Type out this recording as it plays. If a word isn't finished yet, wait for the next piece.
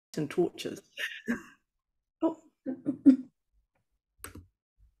and torches. Oh.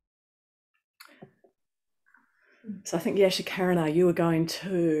 So I think, yeah, Shakarana, you were going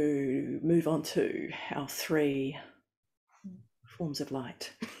to move on to our 3 forms of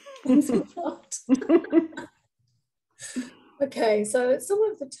light. Okay, so some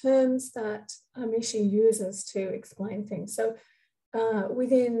of the terms that Amishi uses to explain things. So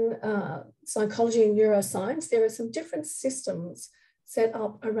within psychology and neuroscience, there are some different systems set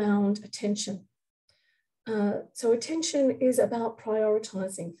up around attention. So attention is about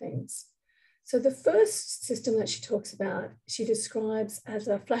prioritizing things. So the first system that she talks about, she describes as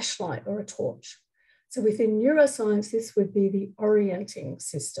a flashlight or a torch. So within neuroscience, this would be the orienting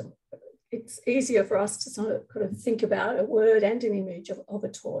system. It's easier for us to sort of think about a word and an image of a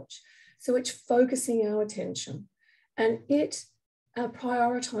torch. So it's focusing our attention, and it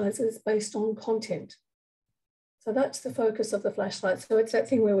prioritizes based on content. So that's the focus of the flashlight. So it's that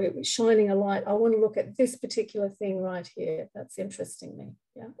thing where we're shining a light. I want to look at this particular thing right here. That's interesting me,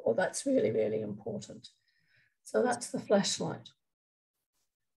 yeah, or that's really, really important. So that's the flashlight.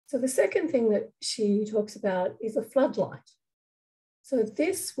 So the second thing that she talks about is a floodlight. So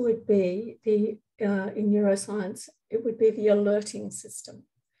this would be the, in neuroscience, it would be the alerting system.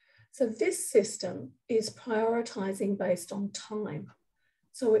 So this system is prioritizing based on time.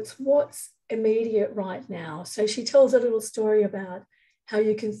 So it's what's immediate right now. So she tells a little story about how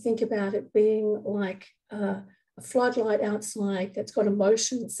you can think about it being like a floodlight outside that's got a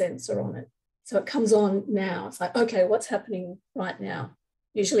motion sensor on it. So it comes on now. It's like, okay, what's happening right now?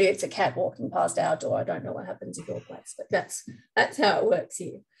 Usually it's a cat walking past our door. I don't know what happens at your place, but that's how it works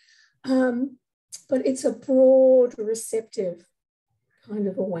here. But it's a broad, receptive kind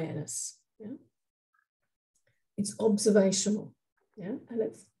of awareness. Yeah? It's observational, yeah? And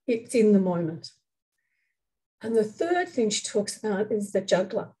it's in the moment. And the third thing she talks about is the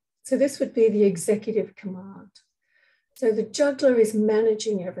juggler. So this would be the executive command. So the juggler is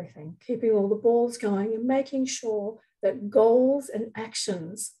managing everything, keeping all the balls going and making sure that goals and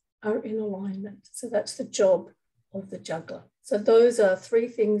actions are in alignment. So that's the job of the juggler. So those are 3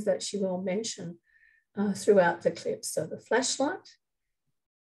 things that she will mention throughout the clip. So the flashlight,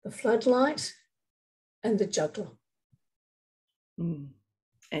 the floodlight, and the juggler.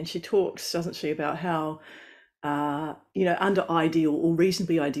 And she talks, doesn't she, about how under ideal or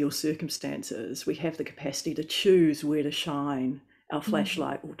reasonably ideal circumstances, we have the capacity to choose where to shine our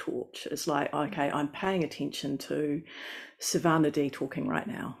flashlight or torch. It's like, okay, I'm paying attention to Savannah D talking right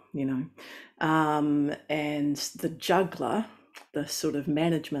now, and the juggler, the sort of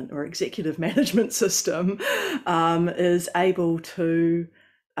management or executive management system, is able to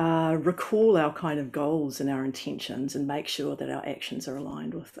recall our kind of goals and our intentions and make sure that our actions are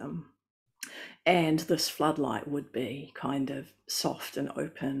aligned with them. And this floodlight would be kind of soft and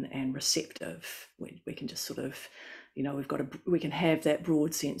open and receptive. We can just sort of, we can have that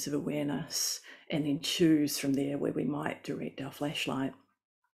broad sense of awareness and then choose from there where we might direct our flashlight.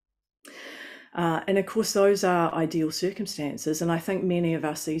 And of course, those are ideal circumstances. And I think many of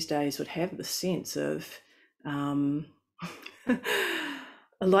us these days would have the sense of,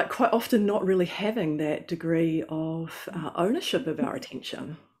 like quite often not really having that degree of ownership of our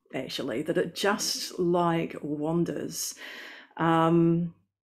attention, actually, that it just like wanders. And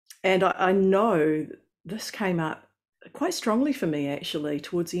I know this came up quite strongly for me, actually,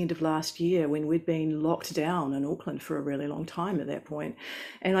 towards the end of last year when we'd been locked down in Auckland for a really long time at that point.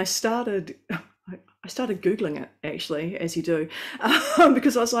 And I started Googling it, actually, as you do,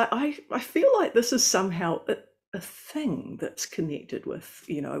 because I was like, I feel like this is somehow a thing that's connected with,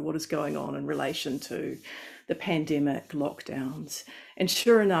 what is going on in relation to the pandemic lockdowns. And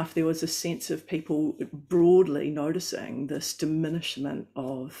sure enough, there was a sense of people broadly noticing this diminishment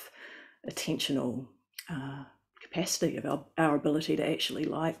of attentional capacity of our ability to actually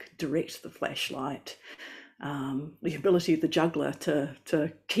direct the flashlight, the ability of the juggler to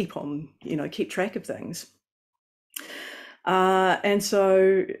keep track of things. And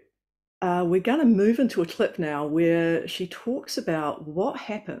so we're going to move into a clip now where she talks about what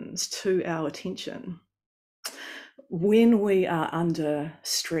happens to our attention when we are under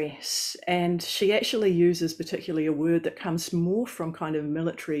stress. And she actually uses particularly a word that comes more from kind of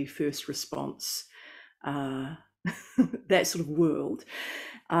military first response, that sort of world.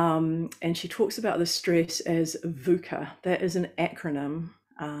 And she talks about the stress as VUCA. That is an acronym.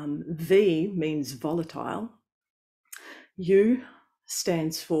 V means volatile. U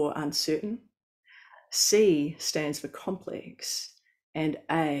stands for uncertain. C stands for complex. And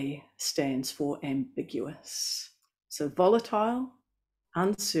A stands for ambiguous. So volatile,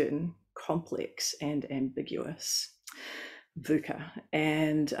 uncertain, complex, and ambiguous. VUCA.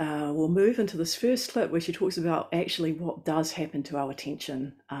 And we'll move into this first clip where she talks about actually what does happen to our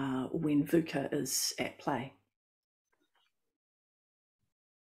attention when VUCA is at play.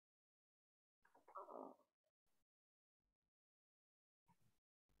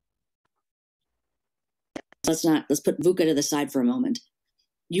 Let's put VUCA to the side for a moment.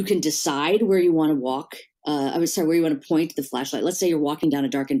 You can decide where you want to walk. Where you want to point the flashlight. Let's say you're walking down a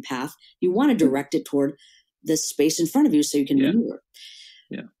darkened path. You want to direct it toward the space in front of you so you can maneuver.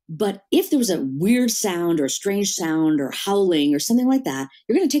 Yeah. But if there was a weird sound or a strange sound or howling or something like that,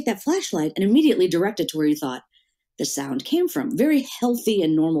 you're going to take that flashlight and immediately direct it to where you thought the sound came from. Very healthy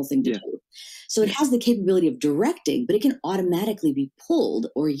and normal thing to do. So it has the capability of directing, but it can automatically be pulled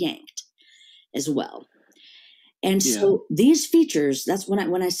or yanked as well. And so these features, that's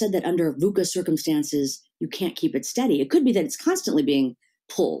when I said that under VUCA circumstances, you can't keep it steady. It could be that it's constantly being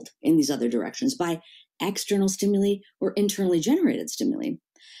pulled in these other directions by external stimuli or internally generated stimuli.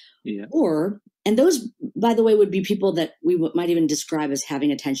 Yeah. And those, by the way, would be people that we might even describe as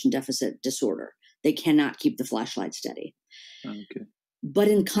having attention deficit disorder. They cannot keep the flashlight steady. Okay. But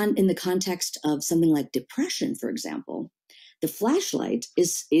in the context of something like depression, for example, the flashlight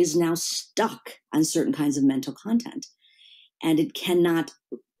is now stuck on certain kinds of mental content, and it cannot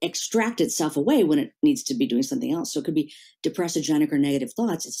extract itself away when it needs to be doing something else. So it could be depressogenic or negative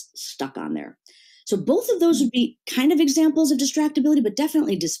thoughts. It's stuck on there. So both of those would be kind of examples of distractibility, but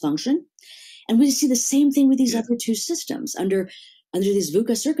definitely dysfunction. And we see the same thing with these other two systems. Under these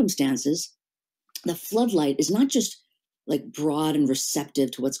VUCA circumstances, the floodlight is not just like broad and receptive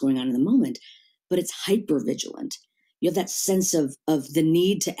to what's going on in the moment, but it's hypervigilant. You have that sense of the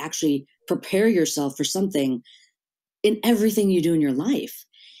need to actually prepare yourself for something in everything you do in your life.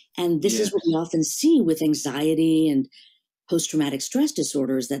 And this is what we often see with anxiety and post-traumatic stress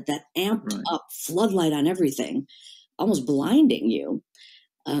disorders, that amped up floodlight on everything, almost blinding you,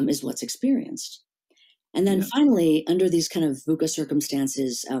 is what's experienced. And then finally, under these kind of VUCA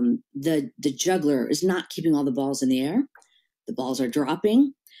circumstances, the juggler is not keeping all the balls in the air. The balls are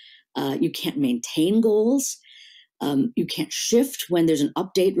dropping. You can't maintain goals. You can't shift when there's an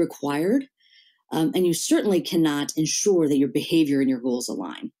update required. And you certainly cannot ensure that your behavior and your goals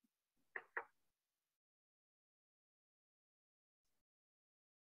align.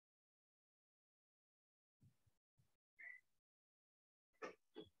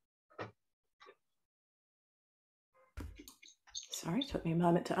 Sorry, it took me a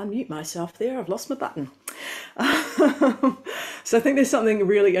moment to unmute myself there. I've lost my button. So I think there's something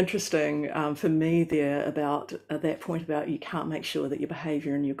really interesting for me there about that point about you can't make sure that your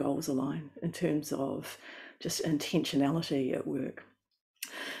behavior and your goals align in terms of just intentionality at work.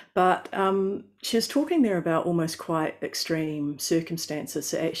 But she was talking there about almost quite extreme circumstances.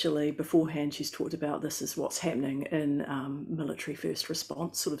 So actually beforehand, she's talked about this is what's happening in military first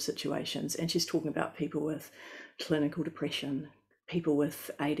response sort of situations. And she's talking about people with clinical depression, people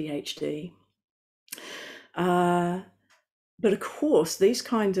with ADHD. But of course, these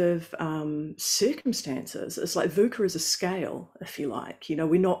kind of circumstances, it's like VUCA is a scale, if you like. You know,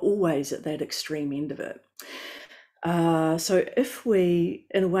 we're not always at that extreme end of it. So if we,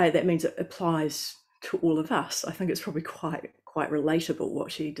 in a way, that means it applies to all of us. I think it's probably quite relatable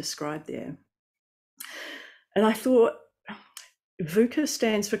what she described there. And I thought VUCA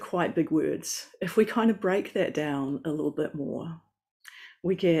stands for quite big words. If we kind of break that down a little bit more,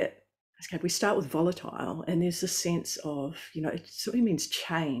 we start with volatile, and there's this sense of, you know, it sort of means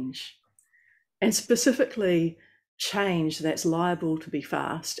change, and specifically change that's liable to be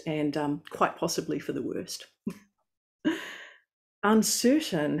fast and quite possibly for the worst.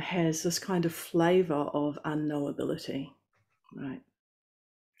 Uncertain has this kind of flavor of unknowability, right?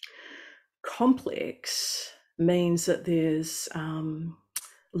 Complex means that there's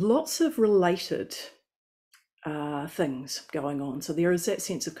lots of related things going on. So there is that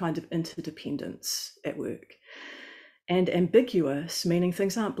sense of kind of interdependence at work. And ambiguous, meaning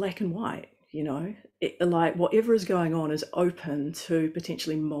things aren't black and white, you know, like whatever is going on is open to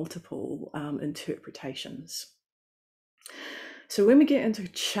potentially multiple interpretations. So when we get into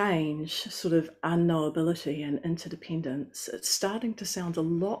change, sort of unknowability and interdependence, it's starting to sound a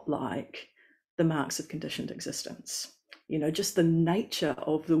lot like the marks of conditioned existence, you know, just the nature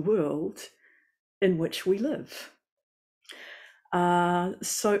of the world in which we live.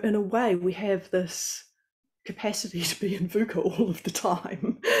 So in a way, we have this capacity to be in VUCA all of the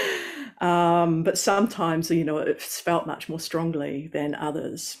time. But sometimes, you know, it's felt much more strongly than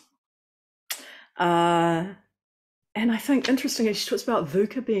others. And I think, interestingly, she talks about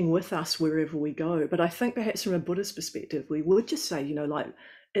VUCA being with us wherever we go. But I think perhaps from a Buddhist perspective, we would just say, you know, like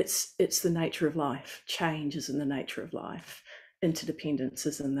it's the nature of life. Change is in the nature of life. Interdependence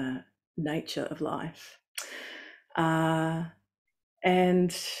is in the nature of life. And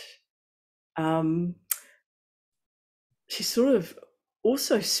she sort of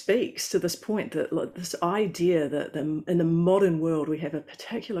also speaks to this point that, like, this idea that in the modern world we have a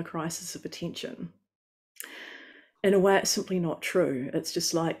particular crisis of attention. In a way, it's simply not true. It's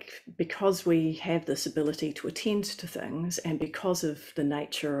just like, because we have this ability to attend to things, and because of the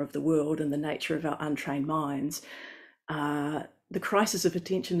nature of the world and the nature of our untrained minds, the crisis of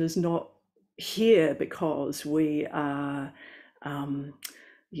attention is not here because we are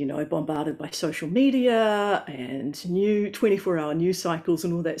bombarded by social media and new 24-hour news cycles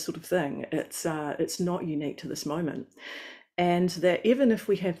and all that sort of thing. It's not unique to this moment. And that even if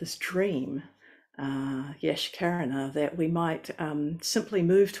we have this dream, Yashakarana, that we might simply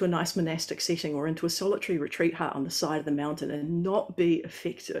move to a nice monastic setting or into a solitary retreat hut on the side of the mountain and not be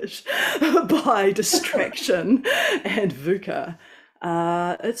affected by distraction and VUCA,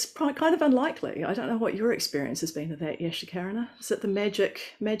 it's kind of unlikely. I don't know what your experience has been of that, Yashakarana. Is it the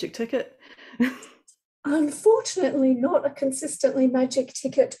magic ticket? Unfortunately, not a consistently magic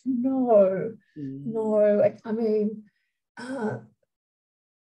ticket. No, no. I mean,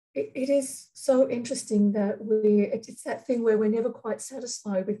 it is so interesting that it's that thing where we're never quite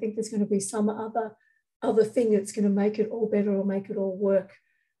satisfied. We think there's going to be some other thing that's going to make it all better or make it all work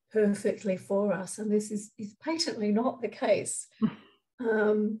perfectly for us. And this is patently not the case.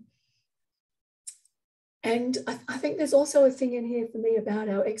 And I think there's also a thing in here for me about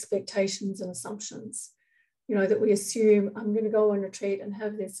our expectations and assumptions. You know, that we assume I'm going to go on retreat and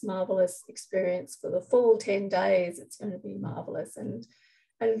have this marvelous experience for the full 10 days. It's going to be marvelous. And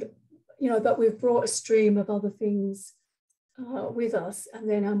but we've brought a stream of other things with us, and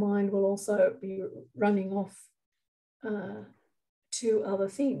then our mind will also be running off to other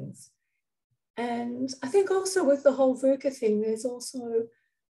things. And I think also with the whole VUCA thing, there's also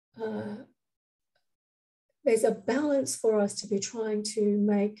there's a balance for us to be trying to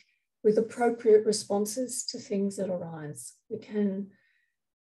make with appropriate responses to things that arise. We can,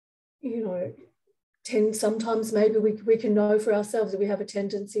 sometimes maybe we can know for ourselves that we have a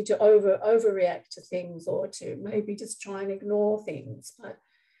tendency to overreact to things, or to maybe just try and ignore things. But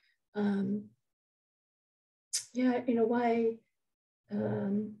in a way,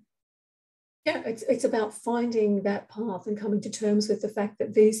 it's about finding that path and coming to terms with the fact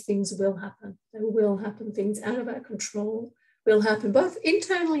that these things will happen. There will happen. Things out of our control will happen, both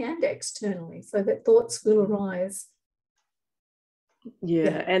internally and externally, so that thoughts will arise.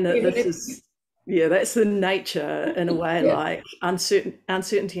 And that's the nature, in a way. Like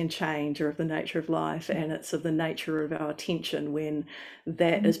uncertainty and change are of the nature of life, and it's of the nature of our attention when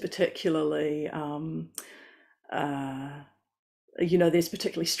that is particularly there's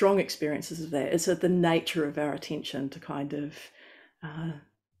particularly strong experiences of that. It's of the nature of our attention to kind of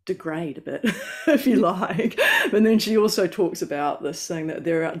degrade a bit, if you like. And then she also talks about this thing that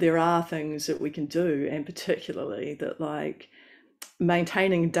there are things that we can do, and particularly that, like,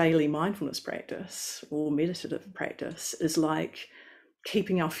 maintaining daily mindfulness practice or meditative practice is like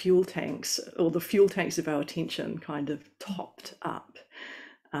keeping our fuel tanks, or the fuel tanks of our attention, kind of topped up.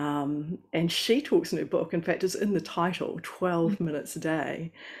 And she talks in her book, in fact, it's in the title, 12 minutes a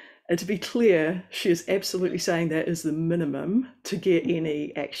day. And to be clear, she is absolutely saying that is the minimum to get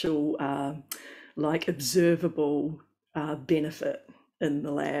any actual observable benefit in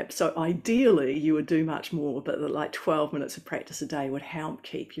the lab. So ideally you would do much more, but like 12 minutes of practice a day would help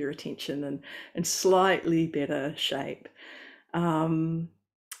keep your attention in slightly better shape. And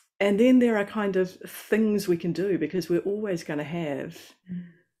then there are kind of things we can do, because we're always going to have,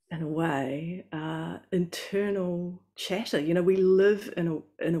 in a way, internal chatter. We live in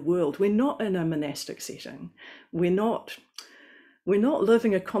a world. We're not in a monastic setting. We're not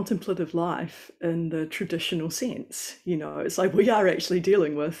living a contemplative life in the traditional sense. It's like we are actually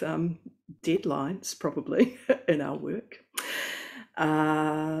dealing with deadlines, probably, in our work.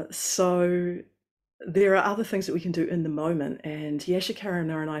 So there are other things that we can do in the moment. And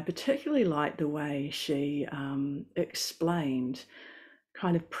Yashakarana and I particularly like the way she explained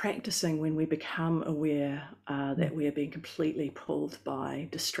kind of practicing when we become aware that we are being completely pulled by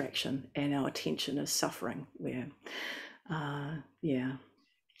distraction and our attention is suffering. Do you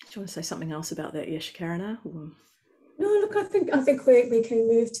want to say something else about that, Yashakarana? No, look, I think we can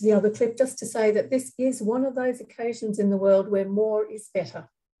move to the other clip, just to say that this is one of those occasions in the world where more is better.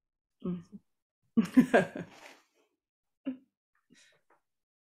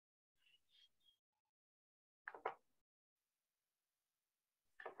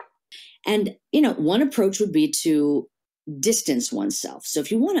 And, one approach would be to distance oneself. So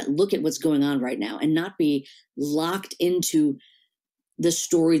if you want to look at what's going on right now and not be locked into the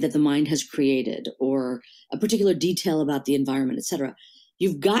story that the mind has created or a particular detail about the environment, etc.,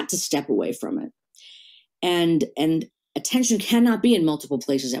 you've got to step away from it. And attention cannot be in multiple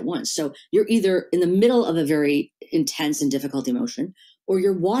places at once. So you're either in the middle of a very intense and difficult emotion, or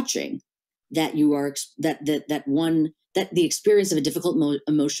you're watching that you are that the experience of a difficult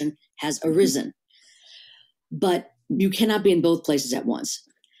emotion has arisen. But you cannot be in both places at once.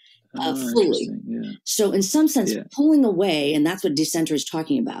 Fully. Yeah. So in some sense, pulling away, and that's what Decenter is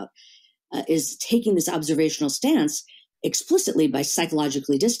talking about, is taking this observational stance explicitly by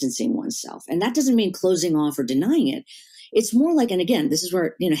psychologically distancing oneself. And that doesn't mean closing off or denying it. It's more like, and again, this is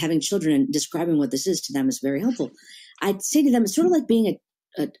where, having children and describing what this is to them is very helpful. I'd say to them, it's sort of like being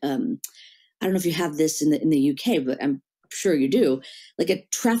I don't know if you have this in the UK, but I'm sure you do, like a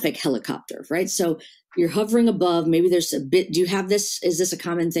traffic helicopter, right? So you're hovering above, maybe there's a bit, do you have this? Is this a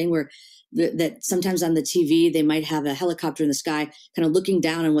common thing where that sometimes on the TV, they might have a helicopter in the sky kind of looking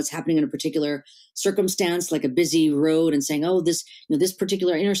down on what's happening in a particular circumstance, like a busy road, and saying, oh, this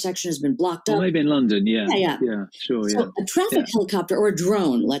particular intersection has been blocked up. Well, maybe in London, yeah, sure, So a traffic helicopter or a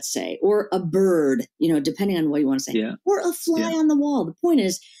drone, let's say, or a bird, depending on what you want to say, or a fly on the wall. The point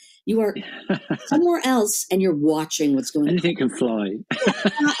is, you are somewhere else and you're watching what's going on. Anything can fly.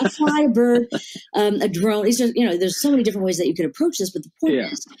 A fly, a bird, a drone. It's just, there's so many different ways that you could approach this, but the point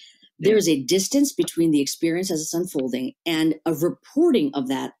is, there is a distance between the experience as it's unfolding and a reporting of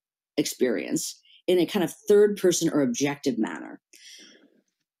that experience in a kind of third person or objective manner.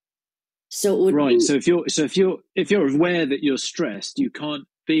 So it would So if you're aware that you're stressed, you can't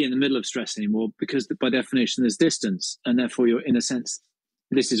be in the middle of stress anymore, because by definition there's distance, and therefore you're, in a sense,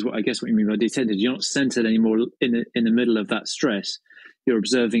 this is what you mean by decentered. You're not centered anymore in the middle of that stress. You're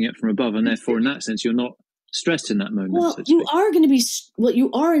observing it from above, and therefore in that sense you're not stressed in that moment. Well, you are going to be, you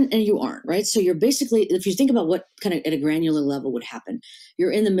are and you aren't, right? So you're basically, if you think about what kind of at a granular level would happen,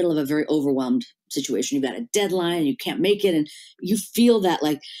 you're in the middle of a very overwhelmed situation. You've got a deadline, you can't make it, and you feel that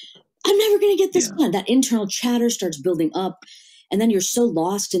like, I'm never going to get this done. That internal chatter starts building up, and then you're so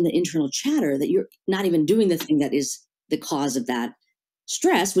lost in the internal chatter that you're not even doing the thing that is the cause of that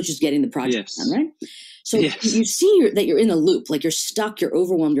stress, which is getting the project done, right? So you see that you're in a loop, like you're stuck, you're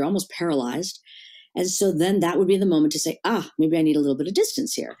overwhelmed, you're almost paralyzed. And so then that would be the moment to say, maybe I need a little bit of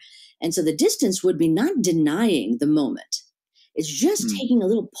distance here. And so the distance would be not denying the moment. It's just taking a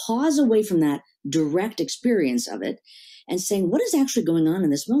little pause away from that direct experience of it and saying, what is actually going on in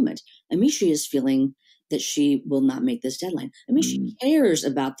this moment? Amishi is feeling that she will not make this deadline. Amishi cares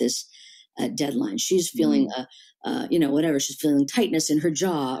about this deadline. She's feeling whatever. She's feeling tightness in her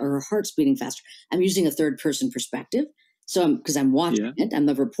jaw, or her heart's beating faster. I'm using a third person perspective. So because I'm watching it, I'm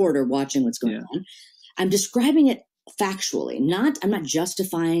the reporter watching what's going on. I'm describing it factually, I'm not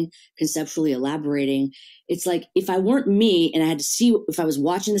justifying, conceptually elaborating. It's like, if I weren't me and I had to see, if I was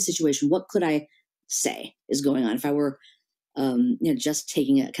watching the situation, what could I say is going on? If I were, just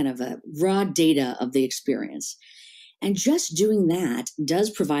taking a kind of a raw data of the experience. And just doing that does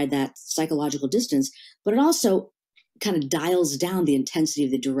provide that psychological distance, but it also kind of dials down the intensity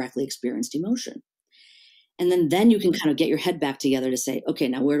of the directly experienced emotion. And then you can kind of get your head back together to say, okay,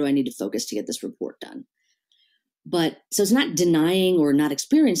 now where do I need to focus to get this report done? But so it's not denying or not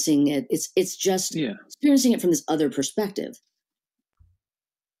experiencing it. It's just experiencing it from this other perspective.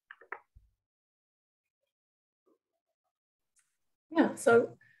 Yeah, so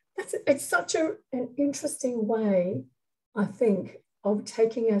it's such an interesting way, I think, of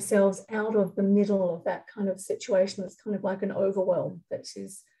taking ourselves out of the middle of that kind of situation. That's kind of like an overwhelm that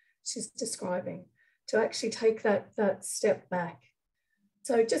she's describing, to actually take that step back.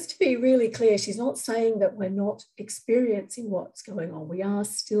 So just to be really clear, she's not saying that we're not experiencing what's going on. We are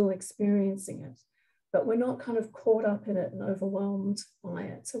still experiencing it, but we're not kind of caught up in it and overwhelmed by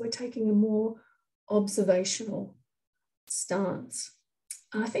it. So we're taking a more observational stance.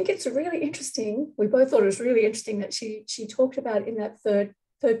 I think it's really interesting. We both thought it was really interesting that she talked about it in that third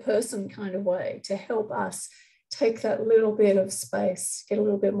person kind of way, to help us take that little bit of space, get a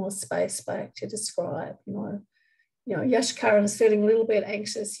little bit more space back to describe, Yash Karan's feeling a little bit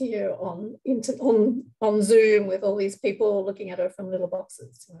anxious here on Zoom with all these people looking at her from little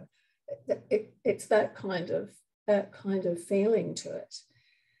boxes. It's that kind of feeling to it.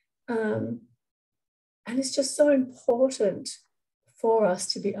 And it's just so important for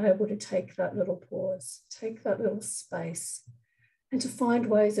us to be able to take that little pause, take that little space, and to find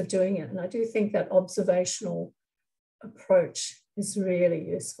ways of doing it. And I do think that approach is really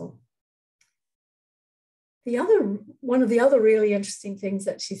useful. One of the other really interesting things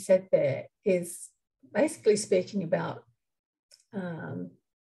that she said there is basically speaking about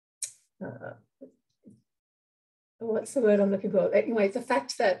what's the word I'm looking for? Anyway, the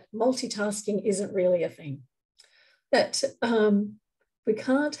fact that multitasking isn't really a thing, that we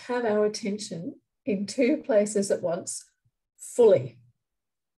can't have our attention in two places at once fully.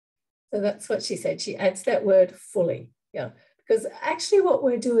 So that's what she said. She adds that word fully. Yeah, because actually what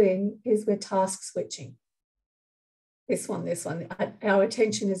we're doing is we're task switching. This one. Our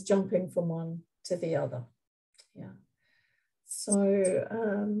attention is jumping from one to the other. Yeah. So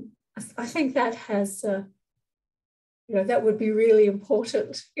I think that has, that would be really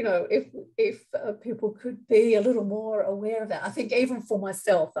important, if people could be a little more aware of that. I think even for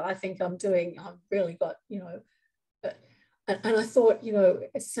myself, I think I've really got, and I thought,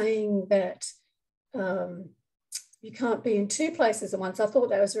 saying that you can't be in two places at once, I thought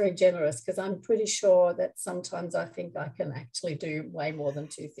that was very generous, because I'm pretty sure that sometimes I think I can actually do way more than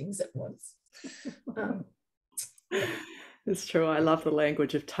two things at once. It's true. I love the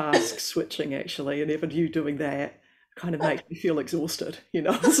language of task switching, actually, and even you doing that kind of makes me feel exhausted.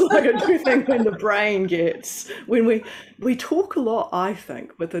 It's like a new thing when the brain gets, when we talk a lot, I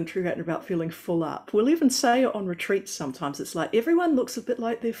think, within True Hatton about feeling full up. We'll even say it on retreats sometimes. It's like, everyone looks a bit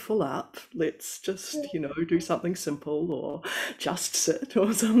like they're full up. Let's just, do something simple, or just sit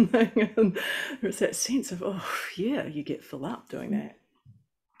or something. And there's that sense of, oh, yeah, you get full up doing that.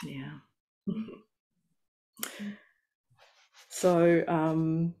 Yeah.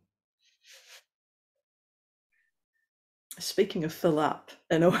 So, speaking of fill up,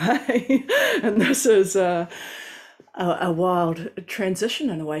 in a way, and this is a wild transition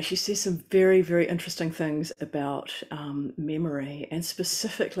in a way, she says some very, very interesting things about memory, and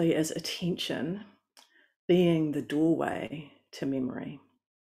specifically as attention being the doorway to memory.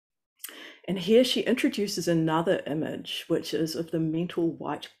 And here she introduces another image, which is of the mental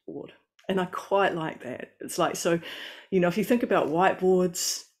whiteboard. And I quite like that. It's like, so, if you think about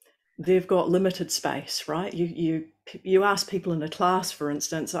whiteboards, they've got limited space, right? You ask people in a class, for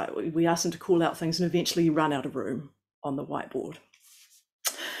instance, we ask them to call out things, and eventually you run out of room on the whiteboard.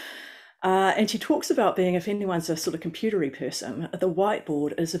 And she talks about being, if anyone's a sort of computery person, the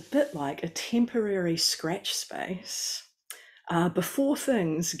whiteboard is a bit like a temporary scratch space before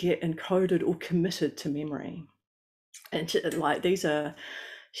things get encoded or committed to memory. And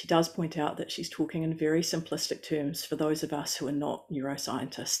she does point out that she's talking in very simplistic terms for those of us who are not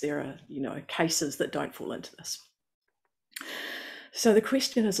neuroscientists. There are, cases that don't fall into this. So the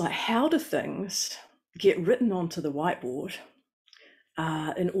question is like, how do things get written onto the whiteboard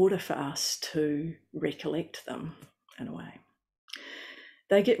in order for us to recollect them in a way?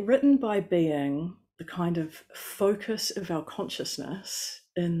 They get written by being the kind of focus of our consciousness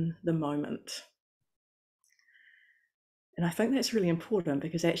in the moment. And I think that's really important,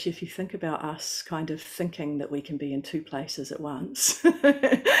 because actually, if you think about us kind of thinking that we can be in two places at once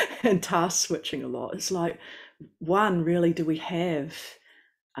and task switching a lot, it's like, one, really, do we have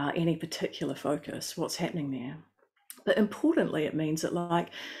any particular focus? What's happening there? But importantly, it means that, like,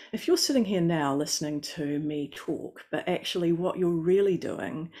 if you're sitting here now listening to me talk, but actually what you're really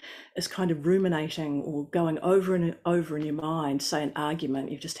doing is kind of ruminating or going over and over in your mind, say, an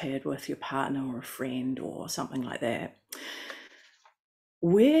argument you've just had with your partner or a friend or something like that,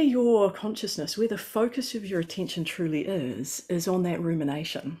 where your consciousness, where the focus of your attention truly is on that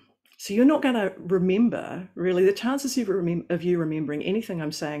rumination. So you're not going to remember, really, the chances of you remembering anything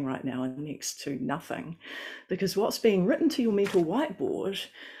I'm saying right now are next to nothing, because what's being written to your mental whiteboard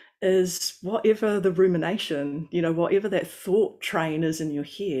is whatever the rumination, whatever that thought train is in your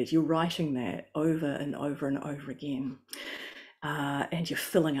head, you're writing that over and over and over again, and you're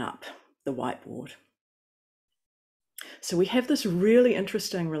filling up the whiteboard. So we have this really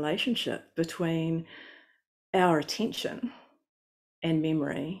interesting relationship between our attention and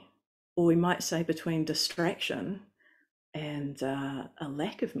memory, or we might say between distraction and a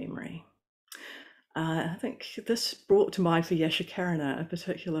lack of memory. I think this brought to mind for Yashakarana a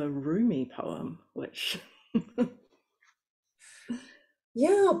particular Rumi poem, which...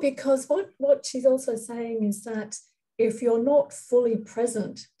 Yeah, because what she's also saying is that if you're not fully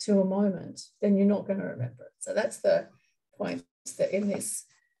present to a moment, then you're not going to remember it. So that's the point that in this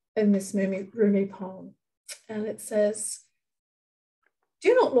Rumi poem. And it says,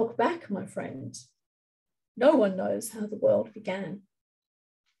 "Do not look back, my friend. No one knows how the world began.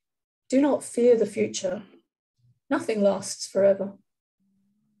 Do not fear the future. Nothing lasts forever.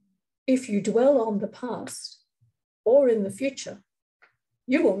 If you dwell on the past or in the future,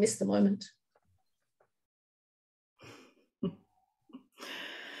 you will miss the moment."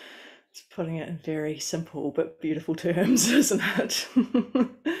 It's putting it in very simple but beautiful terms, isn't it?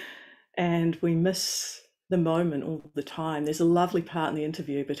 And we miss the moment all the time. There's a lovely part in the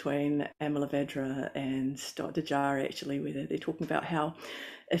interview between Amalavendra and Dr. Jar, actually, where they're talking about how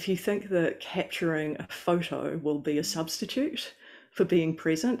if you think that capturing a photo will be a substitute for being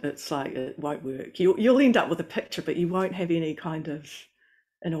present, it's like it won't work. You'll end up with a picture, but you won't have any kind of,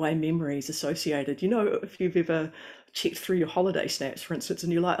 in a way, memories associated. You know, if you've ever checked through your holiday snaps, for instance,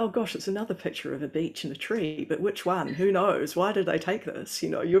 and you're like, oh gosh, it's another picture of a beach and a tree, but which one? Who knows? Why did they take this? You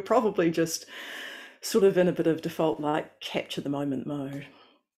know, you're probably just sort of in a bit of default, like, capture the moment mode.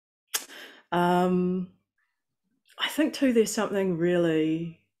 I think too, there's something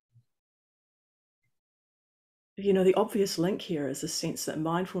really, you know, the obvious link here is a sense that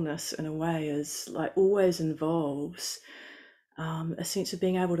mindfulness in a way is like always involves a sense of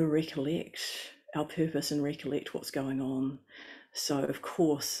being able to recollect our purpose and recollect what's going on. So of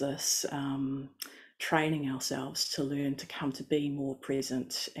course this training ourselves to learn to come to be more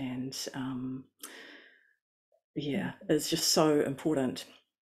present and yeah, is just so important.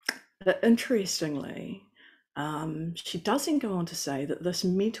 But interestingly, she doesn't go on to say that this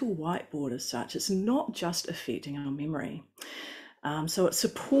mental whiteboard as such, it's not just affecting our memory. So it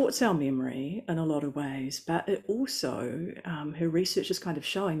supports our memory in a lot of ways, but it also, her research is kind of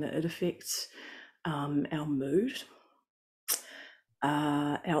showing that it affects our mood,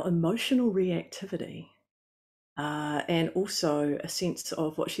 our emotional reactivity, and also a sense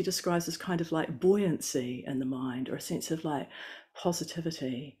of what she describes as kind of like buoyancy in the mind, or a sense of like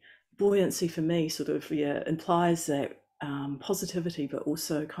positivity. Buoyancy for me sort of, yeah, implies that positivity, but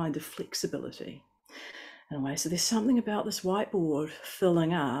also kind of flexibility in a way. So there's something about this whiteboard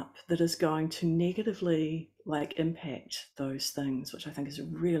filling up that is going to negatively like impact those things, which I think is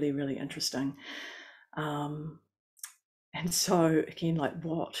really, really interesting. And so again, like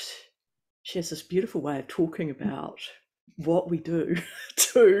what she has this beautiful way of talking about what we do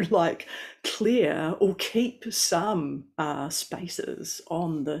to like clear or keep some spaces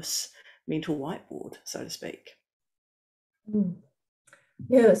on this mental whiteboard, so to speak.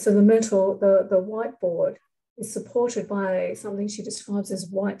 Yeah, so the whiteboard is supported by something she describes as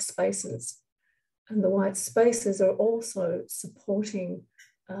white spaces. And the white spaces are also supporting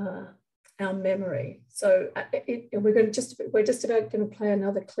our memory. So we're just about going to play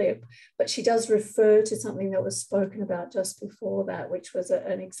another clip, but she does refer to something that was spoken about just before that, which was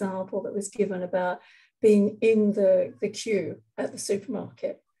an example that was given about being in the queue at the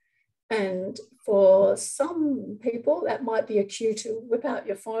supermarket. And for some people, that might be a cue to whip out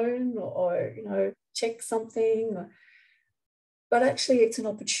your phone or you know, check something. But actually, it's an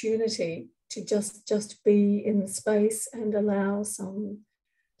opportunity to just be in the space and allow some,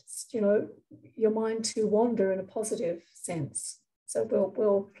 you know, your mind to wander in a positive sense. So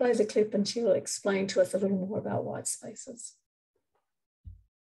we'll play the clip and she'll explain to us a little more about white spaces.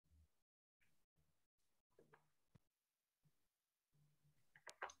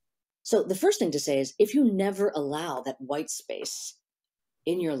 So the first thing to say is if you never allow that white space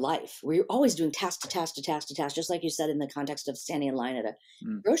in your life, where you're always doing task to task to task to task, just like you said in the context of standing in line at a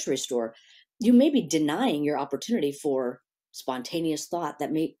grocery store, you may be denying your opportunity for spontaneous thought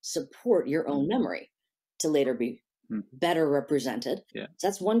that may support your own memory to later be better represented. Yeah. So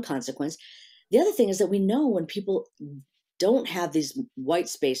that's one consequence. The other thing is that we know when people don't have these white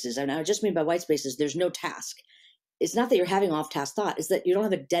spaces, and I just mean by white spaces, there's no task. It's not that you're having off-task thought, it's that you don't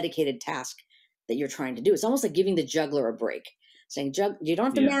have a dedicated task that you're trying to do. It's almost like giving the juggler a break, saying, you don't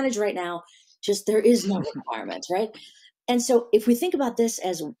have to manage right now, just there is no requirement, right? And so if we think about this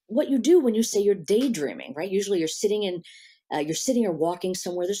as what you do when you say you're daydreaming, right? Usually you're sitting or walking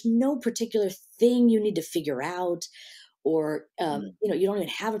somewhere. There's no particular thing you need to figure out, or you know, you don't even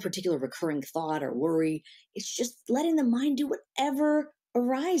have a particular recurring thought or worry. It's just letting the mind do whatever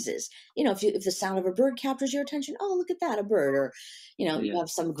arises. You know, if the sound of a bird captures your attention, oh, look at that, a bird. Or, you know, you have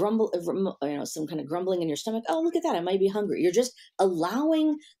some some kind of grumbling in your stomach, oh, look at that, I might be hungry. You're just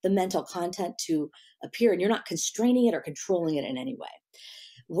allowing the mental content to appear, and you're not constraining it or controlling it in any way.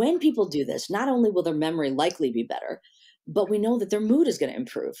 When people do this, not only will their memory likely be better, but we know that their mood is going to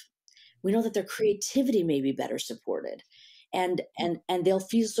improve. We know that their creativity may be better supported, and they'll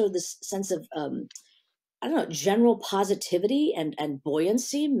feel sort of this sense of I don't know, general positivity and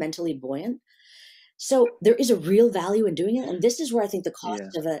buoyancy, mentally buoyant. So there is a real value in doing it. And this is where I think the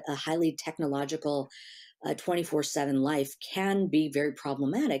cost of a highly technological 24/7 life can be very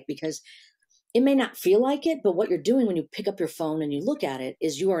problematic, because it may not feel like it, but what you're doing when you pick up your phone and you look at it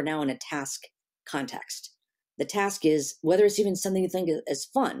is you are now in a task context. The task is, whether it's even something you think is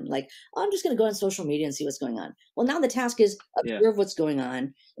fun, like, oh, I'm just going to go on social media and see what's going on. Well, now the task is observe what's going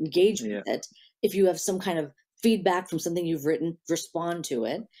on, engage with it. If you have some kind of feedback from something you've written, respond to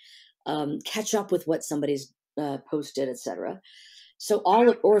it. catch up with what somebody's posted, etc. So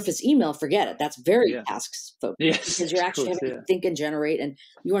or if it's email, forget it. That's very tasks focused, because you're actually having to think and generate, and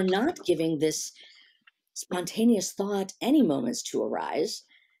you are not giving this spontaneous thought any moments to arise,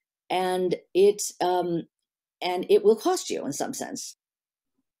 and it will cost you in some sense.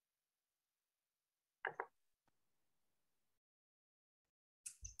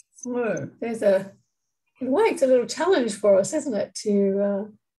 So there's in a way, it's a little challenge for us, isn't it,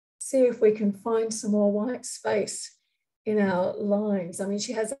 to see if we can find some more white space in our lives. I mean,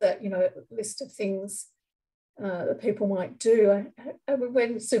 she has a list of things that people might do.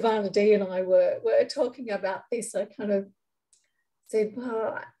 When Suvana D and I were talking about this, I kind of said,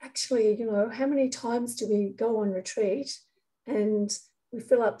 well, actually, how many times do we go on retreat and we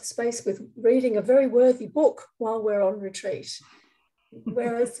fill up the space with reading a very worthy book while we're on retreat?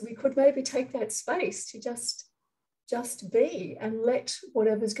 Whereas we could maybe take that space to just be and let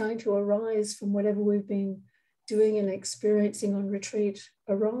whatever's going to arise from whatever we've been doing and experiencing on retreat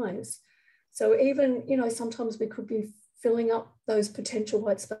arise. So even, sometimes we could be filling up those potential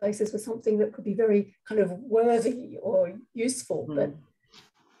white spaces with something that could be very kind of worthy or useful, but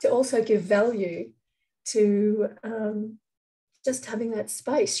to also give value to just having that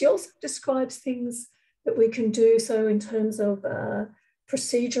space. She also describes things that we can do, so in terms of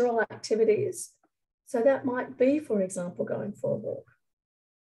procedural activities. So that might be, for example, going for a walk.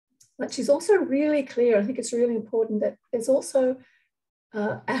 But she's also really clear, I think it's really important, that there's also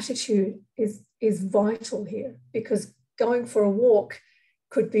attitude is vital here, because going for a walk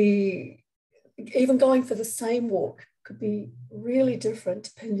could be, even going for the same walk could be really different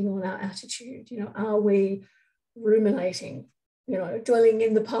depending on our attitude. Are we ruminating, dwelling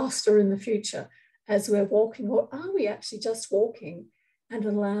in the past or in the future as we're walking, or are we actually just walking and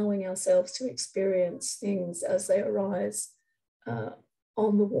allowing ourselves to experience things as they arise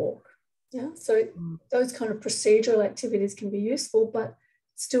on the walk? Yeah, so those kind of procedural activities can be useful, but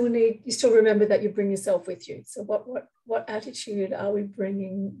you still remember that you bring yourself with you. So what attitude are we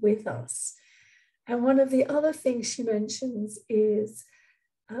bringing with us? And one of the other things she mentions is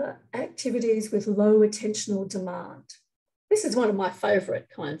activities with low attentional demand. This is one of my favorite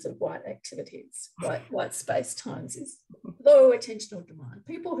kinds of white activities, white space times, is low attentional demand.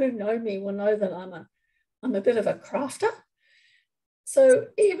 People who know me will know that I'm a bit of a crafter. So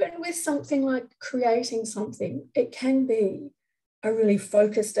even with something like creating something, it can be a really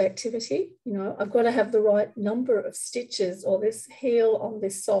focused activity. I've got to have the right number of stitches, or this heel on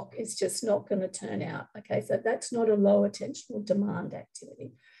this sock is just not going to turn out. Okay, so that's not a low attentional demand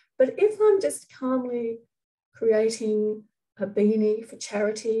activity. But if I'm just calmly creating a beanie for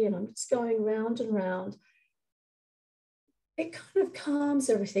charity and I'm just going round and round, it kind of calms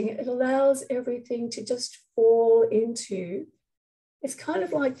everything. It allows everything to just fall into, it's kind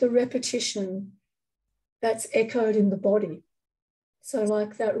of like the repetition that's echoed in the body. So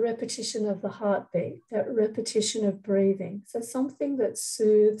like that repetition of the heartbeat, that repetition of breathing. So something that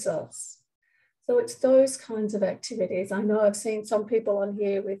soothes us. So it's those kinds of activities. I know I've seen some people on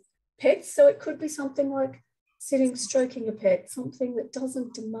here with pets, so it could be something like sitting, stroking a pet, something that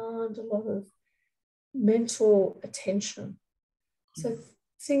doesn't demand a lot of mental attention. So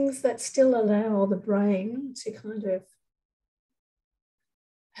things that still allow the brain to kind of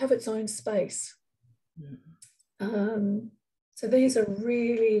have its own space. So these are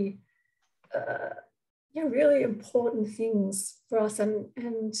really, really important things for us.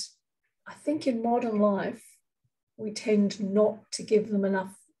 And I think in modern life, we tend not to give them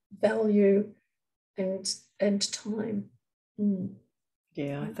enough value and time.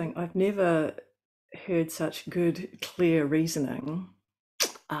 Yeah, I think I've never heard such good, clear reasoning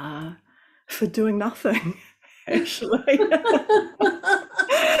for doing nothing, actually.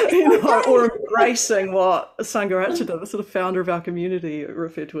 Or embracing what Sangharakshita, the sort of founder of our community,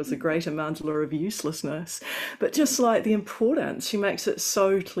 referred to as the greater mandala of uselessness. But just like the importance, she makes it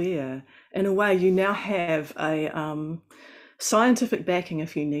so clear. In a way, you now have a scientific backing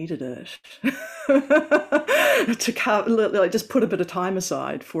if you needed it to just put a bit of time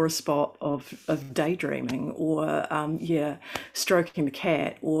aside for a spot of daydreaming or stroking the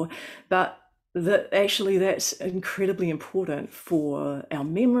cat, but that's incredibly important for our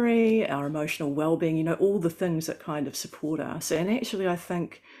memory, our emotional well-being, all the things that kind of support us. And actually I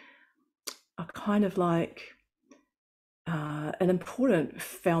think are kind of like an important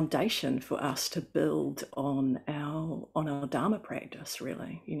foundation for us to build on our Dharma practice,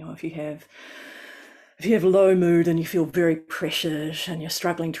 really. If you have low mood and you feel very pressured and you're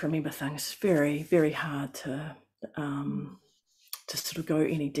struggling to remember things, it's very, very hard to sort of go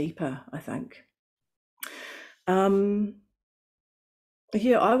any deeper, I think.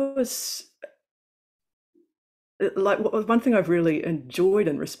 Yeah, I was like one thing I've really enjoyed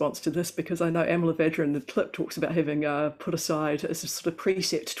in response to this, because I know Amala Vedra in the clip talks about having put aside as a sort of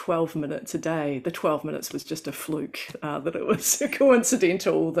preset 12 minutes a day. The 12 minutes was just a fluke, that it was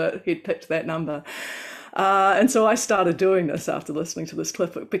coincidental that he'd picked that number. And so I started doing this after listening to this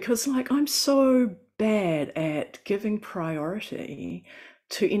clip, because like I'm so bad at giving priority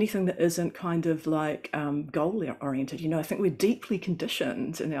to anything that isn't kind of like goal oriented. You know, I think we're deeply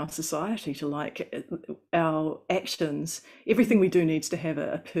conditioned in our society to like our actions, everything we do needs to have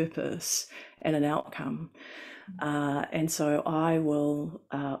a purpose and an outcome. And so I will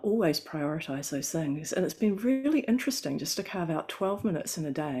always prioritize those things. And it's been really interesting just to carve out 12 minutes in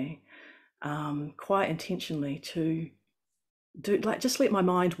a day, quite intentionally, to do like just let my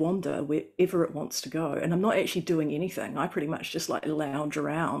mind wander wherever it wants to go, and I'm not actually doing anything. I pretty much just like lounge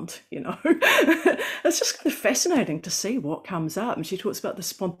around, you know. It's just kind of fascinating to see what comes up. And she talks about the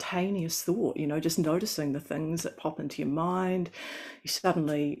spontaneous thought, you know, just noticing the things that pop into your mind. You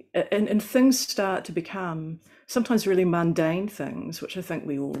suddenly and things start to become sometimes really mundane things, which I think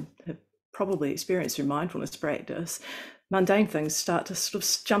we all have probably experienced through mindfulness practice. Mundane things start to sort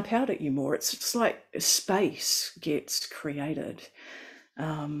of jump out at you more. It's just like space gets created.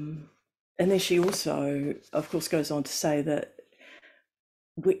 And then she also, of course, goes on to say that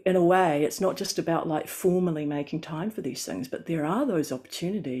in a way, it's not just about like formally making time for these things, but there are those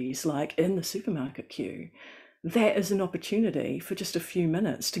opportunities, like in the supermarket queue. That is an opportunity for just a few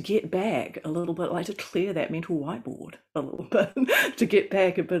minutes to get back a little bit, like to clear that mental whiteboard a little bit, to get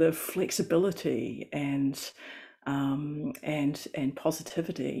back a bit of flexibility and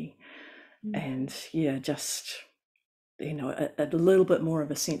positivity, and yeah, just, you know, a little bit more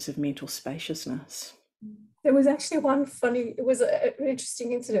of a sense of mental spaciousness. There was actually one funny, it was an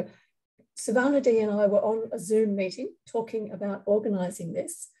interesting incident. Savannah D and I were on a Zoom meeting talking about organizing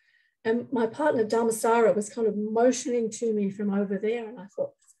this. And my partner, Dharmasara, was kind of motioning to me from over there. And I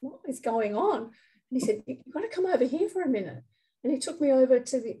thought, what is going on? And he said, you've got to come over here for a minute. And he took me over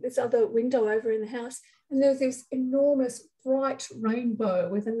to this other window over in the house. And there was this enormous bright rainbow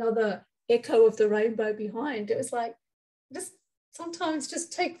with another echo of the rainbow behind. It was like, just sometimes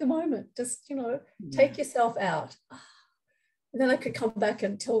just take the moment, just, you know, take yourself out. And then I could come back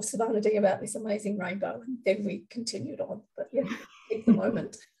and tell Savannah D about this amazing rainbow. And then we continued on. But yeah, take the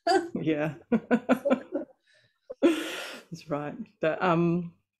moment. Yeah. That's right.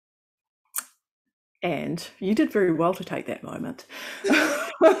 And you did very well to take that moment.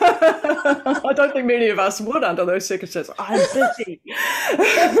 I don't think many of us would under those circumstances. I'm busy.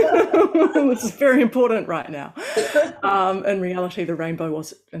 This is very important right now. In reality, the rainbow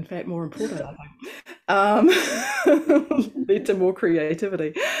was, in fact, more important, I think. Led to more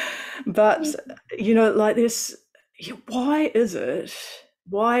creativity. But, you know, like this, why is it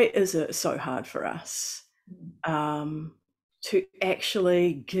so hard for us to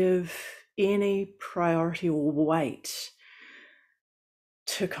actually give any priority or weight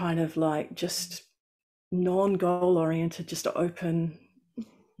to kind of like just non-goal oriented, just open,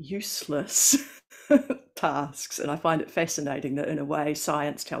 useless tasks? And I find it fascinating that in a way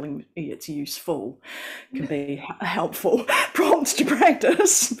science telling me it's useful can be a helpful prompt to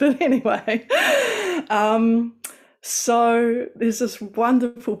practice. But anyway, so there's this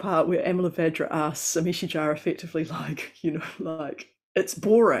wonderful part where Amala Vedra asks Amishi Jar effectively, like, you know, like, it's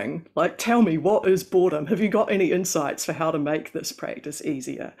boring. Like, tell me, what is boredom? Have you got any insights for how to make this practice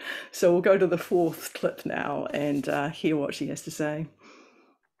easier? So we'll go to the fourth clip now and hear what she has to say.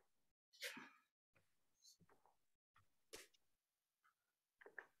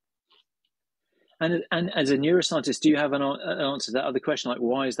 And as a neuroscientist, do you have an answer to that other question? Like,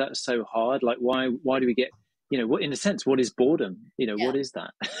 why is that so hard? Like, why do we get, you know, what, in a sense, what is boredom? You know, what is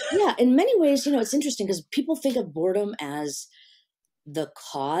that? Yeah, in many ways, you know, it's interesting because people think of boredom as the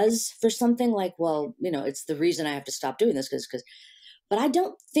cause for something, like, well, you know, it's the reason I have to stop doing this because, but I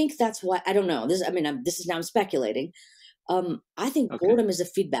don't think that's why. I don't know. This, I mean, this is now I'm speculating. I think boredom is a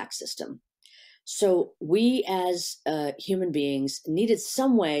feedback system. So we as human beings needed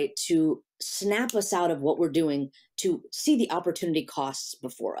some way to snap us out of what we're doing to see the opportunity costs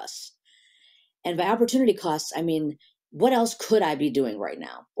before us. And by opportunity costs, I mean, what else could I be doing right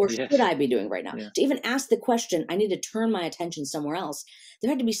now? Or should I be doing right now? Yeah. To even ask the question, I need to turn my attention somewhere else. There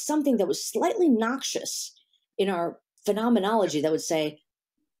had to be something that was slightly noxious in our phenomenology that would say,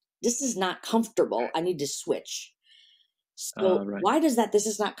 this is not comfortable. I need to switch. So why does that this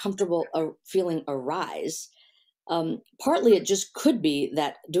is not comfortable feeling arise? Partly it just could be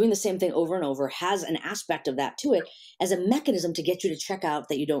that doing the same thing over and over has an aspect of that to it as a mechanism to get you to check out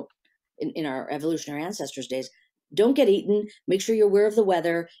that you don't, in our evolutionary ancestors' days, Don't get eaten. Make sure you're aware of the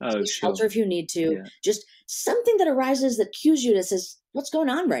weather. Oh, Take sure. shelter if you need to. Yeah. Just something that arises that cues you, that says, what's going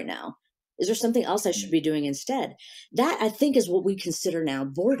on right now? Is there something else I should be doing instead? That, I think, is what we consider now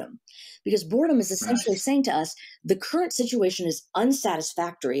boredom. Because boredom is essentially saying to us, the current situation is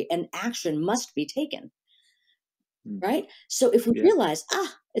unsatisfactory and action must be taken. Right? So if we realize,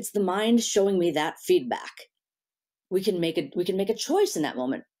 it's the mind showing me that feedback, we can make a choice in that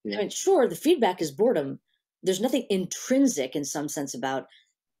moment. I mean, sure, the feedback is boredom. There's nothing intrinsic in some sense about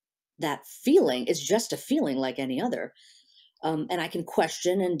that feeling. It's just a feeling like any other. And I can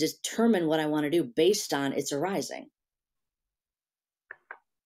question and determine what I want to do based on its arising.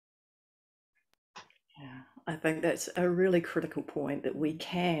 Yeah, I think that's a really critical point, that we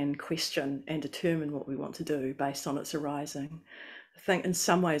can question and determine what we want to do based on its arising. I think in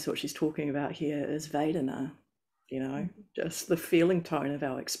some ways what she's talking about here is Vedana, just the feeling tone of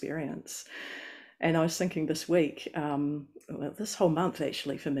our experience. And I was thinking this week, this whole month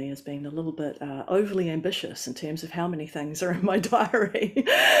actually for me has been a little bit overly ambitious in terms of how many things are in my diary.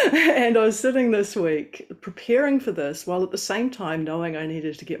 And I was sitting this week preparing for this while at the same time knowing I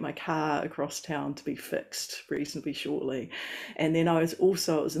needed to get my car across town to be fixed reasonably shortly. And then it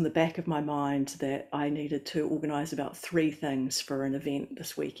was in the back of my mind that I needed to organise about 3 things for an event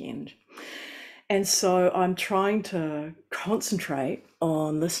this weekend. And so I'm trying to concentrate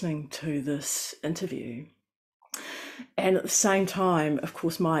on listening to this interview. And at the same time, of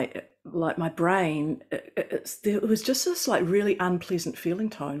course, my brain, it was just this like really unpleasant feeling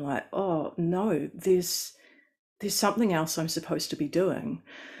tone, like, oh no, there's something else I'm supposed to be doing.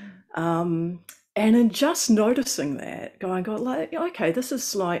 And in just noticing that, going, like, okay, this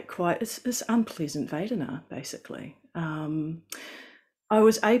is like it's unpleasant Vedana, basically. I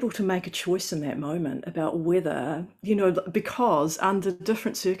was able to make a choice in that moment about whether, because under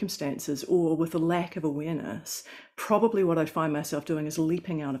different circumstances or with a lack of awareness, probably what I find myself doing is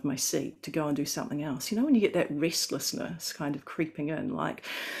leaping out of my seat to go and do something else. When you get that restlessness kind of creeping in, like,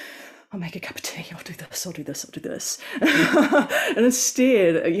 I'll make a cup of tea, I'll do this, I'll do this, I'll do this. And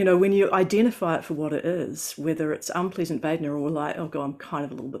instead, when you identify it for what it is, whether it's unpleasant Vedana or like, oh God, I'm kind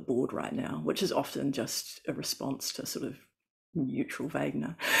of a little bit bored right now, which is often just a response to sort of neutral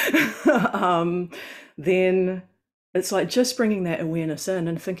Vedana, then it's like just bringing that awareness in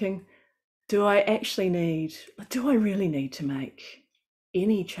and thinking, do I really need to make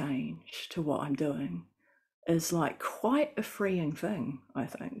any change to what I'm doing, is like quite a freeing thing, I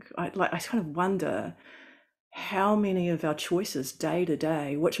think. I kind of wonder how many of our choices day to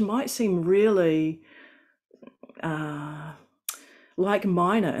day, which might seem really like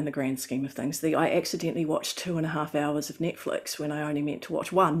minor in the grand scheme of things. I accidentally watched 2.5 hours of Netflix when I only meant to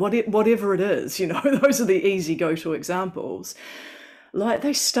watch one, whatever it is, those are the easy go-to examples. Like,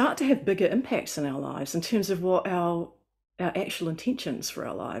 they start to have bigger impacts in our lives in terms of what our actual intentions for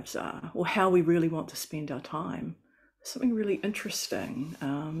our lives are, or how we really want to spend our time. There's something really interesting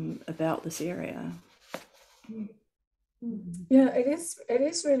about this area. Yeah, it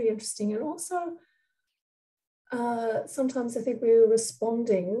is really interesting. And also, sometimes I think we're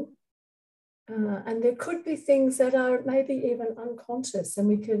responding, and there could be things that are maybe even unconscious, and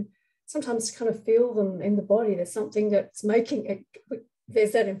we can sometimes kind of feel them in the body. There's something that's making it,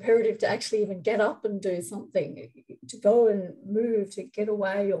 there's that imperative to actually even get up and do something, to go and move, to get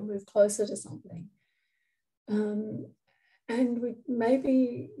away or move closer to something. And we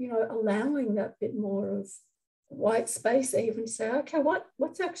maybe, allowing that bit more of white space, even to say, okay,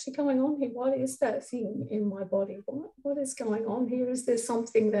 what's actually going on here? What is that thing in my body? What is going on here? Is there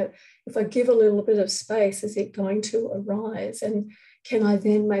something that if I give a little bit of space, is it going to arise? And can I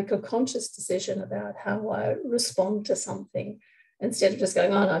then make a conscious decision about how I respond to something, instead of just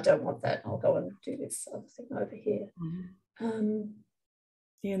going, oh, no, I don't want that, I'll go and do this other thing over here.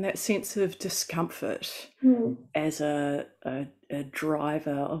 Yeah, and that sense of discomfort as a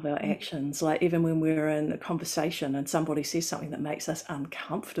driver of our actions. Like, even when we're in a conversation and somebody says something that makes us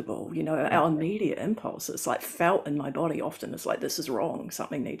uncomfortable, our immediate impulse, it's like felt in my body often, it's like, this is wrong,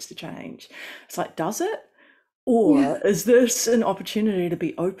 something needs to change. It's like, does it? Or is this an opportunity to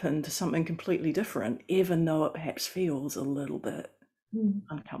be open to something completely different, even though it perhaps feels a little bit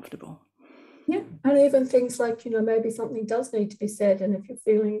uncomfortable? Yeah, and even things like, maybe something does need to be said, and if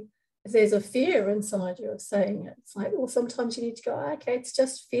there's a fear inside you of saying it, it's like, well, sometimes you need to go, okay, it's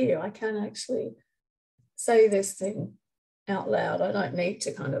just fear. I can actually say this thing out loud. I don't need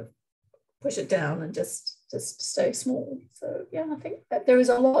to kind of push it down and just stay small. So yeah, I think that there's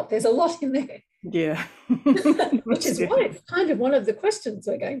a lot in there. Yeah. Which is why it's kind of one of the questions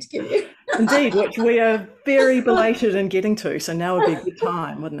we're going to give you. Indeed, which we are very belated in getting to, so now would be a good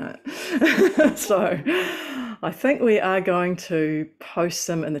time, wouldn't it? So I think we are going to post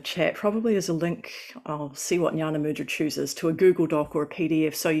them in the chat, probably as a link. I'll see what Jnana Mudra chooses, to a Google Doc or a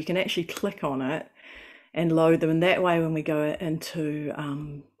PDF, so you can actually click on it and load them. And that way, when we go into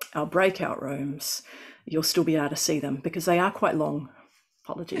our breakout rooms, you'll still be able to see them, because they are quite long.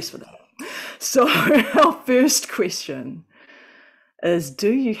 Apologies for that. So our first question is,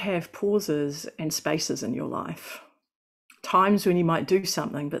 do you have pauses and spaces in your life? Times when you might do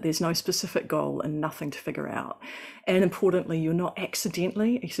something, but there's no specific goal and nothing to figure out. And importantly, you're not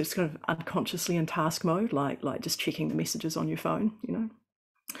accidentally, it's just kind of unconsciously in task mode, like just checking the messages on your phone, you know.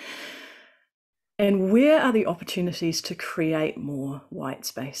 And where are the opportunities to create more white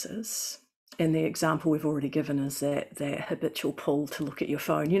spaces? And the example we've already given is that habitual pull to look at your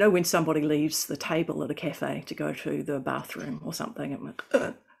phone. You know, when somebody leaves the table at a cafe to go to the bathroom or something,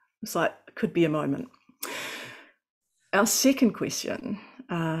 it's like, it could be a moment. Our second question,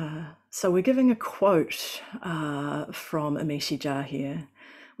 so we're giving a quote from Amishi here,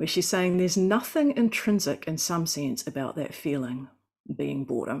 where she's saying there's nothing intrinsic in some sense about that feeling, being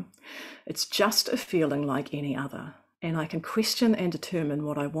boredom. It's just a feeling like any other, and I can question and determine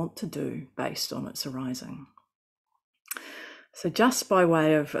what I want to do based on its arising. So just by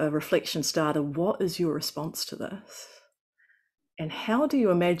way of a reflection starter, what is your response to this? And how do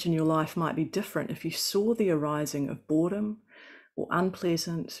you imagine your life might be different if you saw the arising of boredom or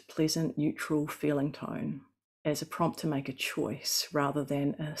unpleasant, pleasant, neutral feeling tone as a prompt to make a choice rather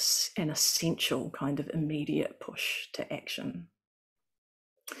than an essential kind of immediate push to action?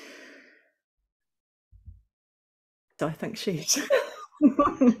 So I think she's...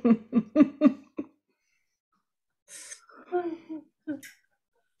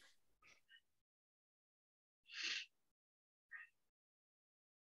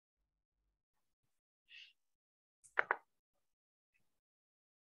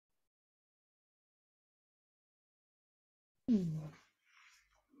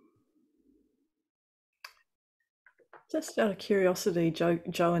 Just out of curiosity, Joe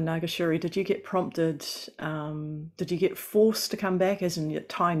and Nagashiri, did you get prompted, did you get forced to come back, as in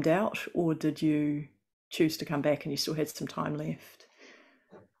timed out, or did you choose to come back and you still had some time left?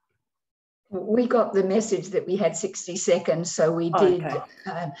 We got the message that we had 60 seconds, so we did,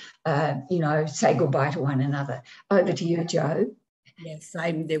 say goodbye to one another. Over to you, Joe. Yeah,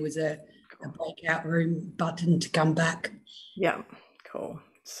 same. There was a breakout room button to come back. Yeah, cool.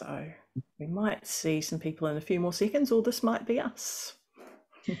 So we might see some people in a few more seconds, or this might be us.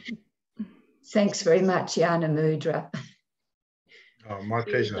 Thanks very much, Jnana Mudra. Oh, my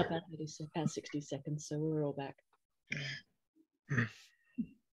pleasure. About 60 seconds, so we're all back. Yeah.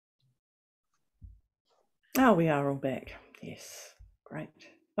 Oh, we are all back. Yes, great.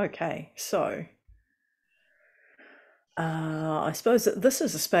 Okay, so I suppose that this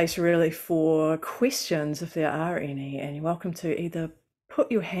is a space really for questions, if there are any, and you're welcome to either put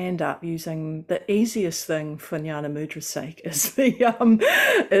your hand up using the easiest thing for Jnana Mudra's sake is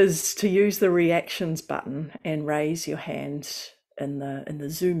is to use the reactions button and raise your hand in the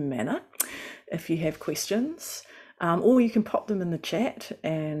Zoom manner if you have questions. Or you can pop them in the chat,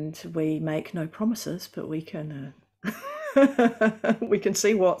 and we make no promises, but we can we can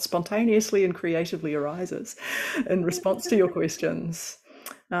see what spontaneously and creatively arises in response to your questions.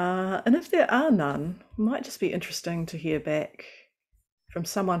 And if there are none, it might just be interesting to hear back from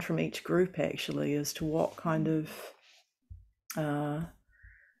someone from each group, actually, as to what kind of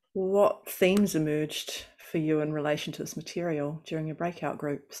what themes emerged for you in relation to this material during your breakout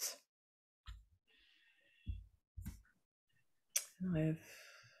groups.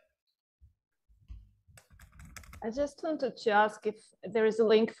 I just wanted to ask if there is a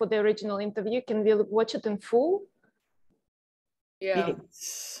link for the original interview. Can we watch it in full? Yeah.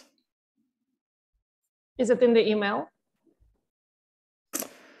 Yes. Is it in the email?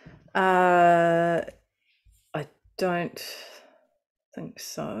 I don't think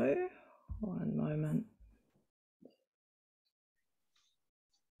so. One moment.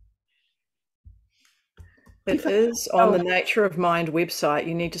 It is on the Nature of Mind website.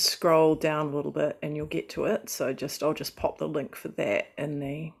 You need to scroll down a little bit and you'll get to it. So I'll just pop the link for that in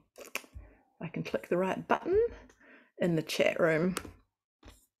the, I can click the right button in the chat room.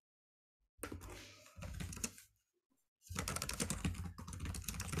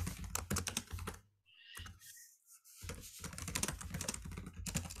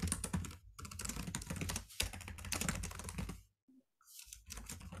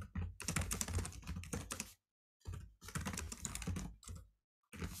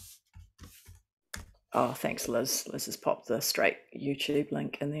 Oh, thanks, Liz. Liz has popped the straight YouTube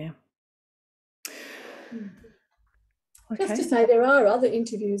link in there. Just to say, there are other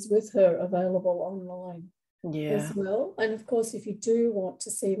interviews with her available online as Yeah. well. And of course, if you do want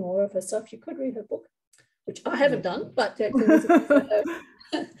to see more of her stuff, you could read her book, which I haven't done, but there was a book for her.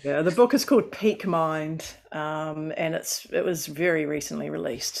 Yeah, the book is called Peak Mind, and it was very recently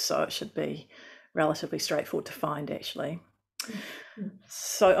released, so it should be relatively straightforward to find, actually.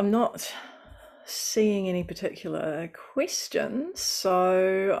 So I'm not seeing any particular questions,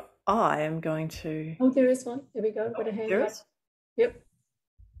 so I am going to... Oh, there is one. There we go. Got a hand There up. is? Yep.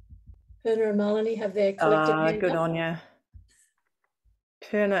 Perna and Melanie have their collective hand Good up. on you.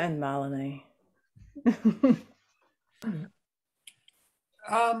 Perna and Melanie.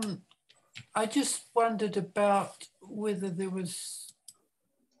 I just wondered about whether there was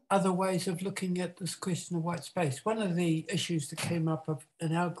other ways of looking at this question of white space. One of the issues that came up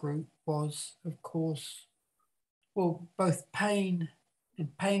in our group was, of course, well, both pain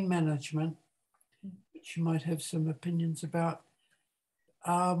and pain management, which you might have some opinions about,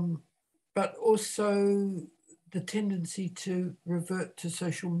 but also the tendency to revert to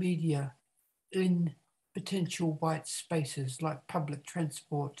social media in potential white spaces like public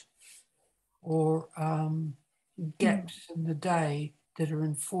transport or gaps in the day that are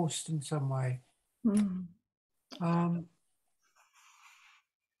enforced in some way.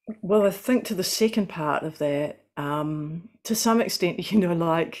 Well, I think to the second part of that, to some extent,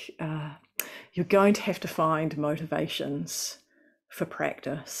 like you're going to have to find motivations for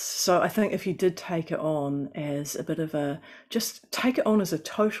practice. So I think if you did take it on as a bit of just take it on as a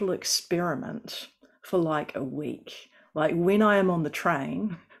total experiment for like a week. Like when I am on the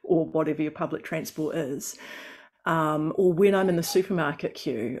train or whatever your public transport is, or when I'm in the supermarket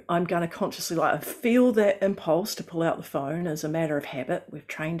queue, I'm going to consciously I feel that impulse to pull out the phone as a matter of habit. We've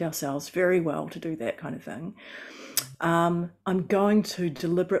trained ourselves very well to do that kind of thing. I'm going to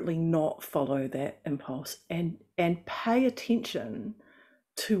deliberately not follow that impulse and pay attention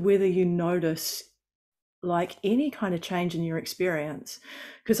to whether you notice like any kind of change in your experience,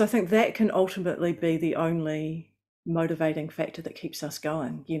 because I think that can ultimately be the only motivating factor that keeps us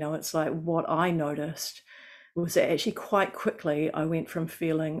going. It's like what I noticed was that actually quite quickly I went from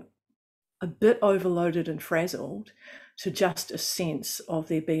feeling a bit overloaded and frazzled to just a sense of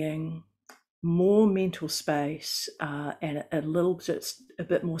there being more mental space and a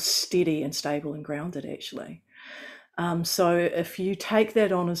bit more steady and stable and grounded, actually. So if you take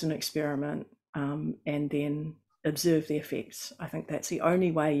that on as an experiment and then observe the effects, I think that's the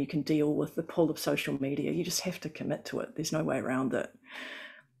only way you can deal with the pull of social media. You just have to commit to it. There's no way around it.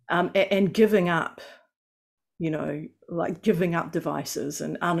 And giving up, like giving up devices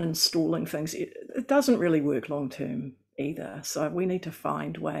and uninstalling things, it doesn't really work long term either. So we need to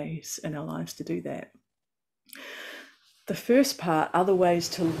find ways in our lives to do that. The first part, other ways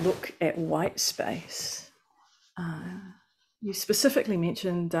to look at white space. You specifically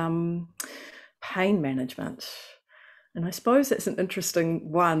mentioned pain management. And I suppose that's an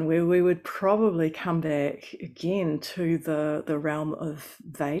interesting one where we would probably come back again to the realm of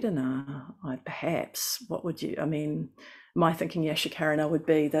Vedana, perhaps. My thinking, Yashakarana, would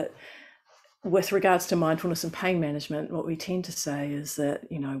be that with regards to mindfulness and pain management, what we tend to say is that,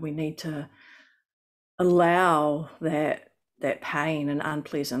 we need to allow that pain and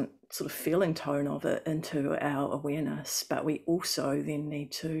unpleasant sort of feeling tone of it into our awareness, but we also then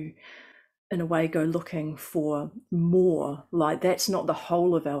need to, in a way, go looking for more. Like that's not the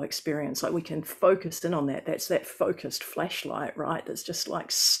whole of our experience. Like we can focus in on that. That's that focused flashlight, right? That's just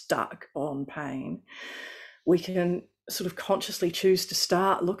like stuck on pain. We can sort of consciously choose to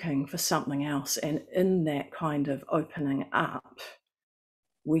start looking for something else. And in that kind of opening up,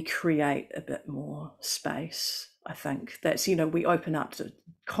 we create a bit more space. I think that's, we open up to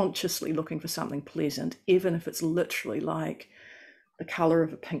consciously looking for something pleasant, even if it's literally like the color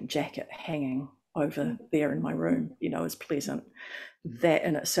of a pink jacket hanging over there in my room, is pleasant. That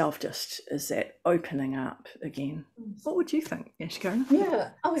in itself just is that opening up again. What would you think, Yashkarana? Yeah,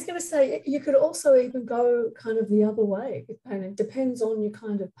 I was going to say, you could also even go kind of the other way with pain. It depends on your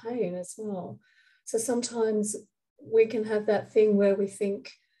kind of pain as well. So sometimes we can have that thing where we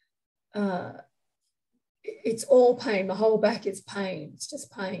think it's all pain, the whole back is pain, it's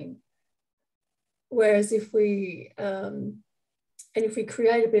just pain. Whereas if we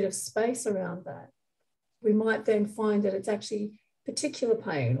create a bit of space around that, we might then find that it's actually particular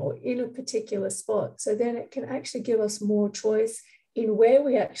pain or in a particular spot. So then it can actually give us more choice in where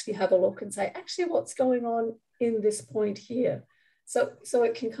we actually have a look and say, actually, what's going on in this point here? So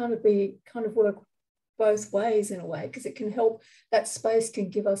it can kind of work both ways in a way, because it can help, that space can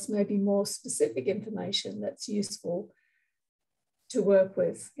give us maybe more specific information that's useful to work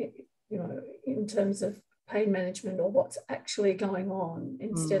with, you know, in terms of pain management or what's actually going on,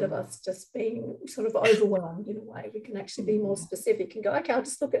 instead of us just being sort of overwhelmed in a way. We can actually be more specific and go, okay, I'll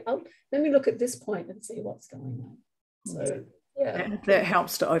just let me look at this point and see what's going on. So yeah, that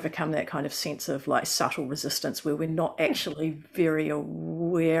helps to overcome that kind of sense of like subtle resistance where we're not actually very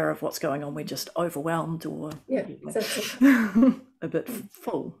aware of what's going on. We're just overwhelmed or exactly. a bit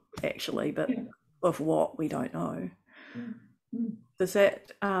full actually, but of what we don't know. Does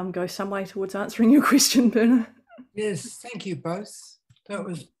that go some way towards answering your question, Berna? Yes, thank you both. That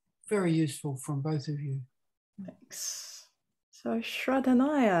was very useful from both of you. Thanks. So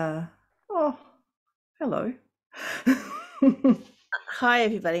Shraddhanaya, oh, hello. Hi,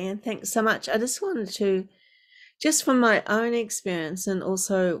 everybody, and thanks so much. I just wanted to, just from my own experience and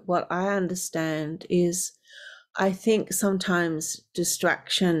also what I understand is, I think sometimes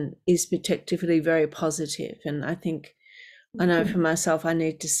distraction is particularly very positive. And I think, I know for myself, I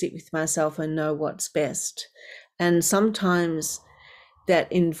need to sit with myself and know what's best. And sometimes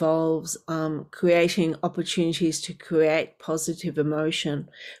that involves creating opportunities to create positive emotion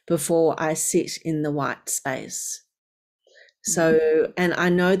before I sit in the white space. So, and I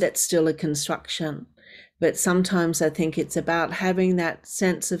know that's still a construction, but sometimes I think it's about having that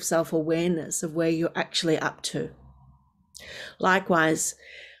sense of self-awareness of where you're actually up to. Likewise,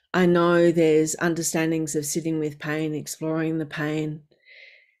 I know there's understandings of sitting with pain, exploring the pain,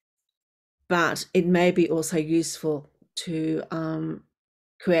 but it may be also useful to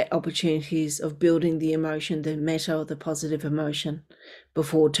create opportunities of building the emotion, the meta or the positive emotion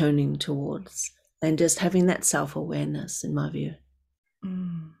before turning towards, and just having that self-awareness, in my view.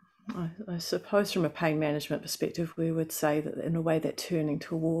 I suppose from a pain management perspective, we would say that in a way that turning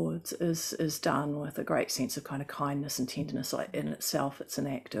towards is done with a great sense of kind of kindness and tenderness. Like in itself, it is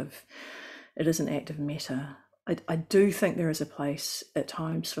an act of meta. I do think there is a place at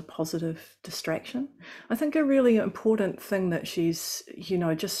times for positive distraction. I think a really important thing that she's, you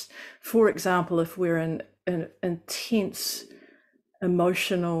know, just for example, if we're in intense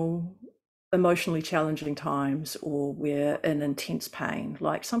emotionally challenging times, or we're in intense pain,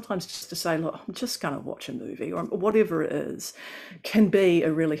 like sometimes just to say, look, I'm just going to watch a movie or whatever it is, can be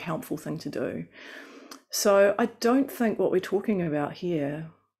a really helpful thing to do. So I don't think what we're talking about here,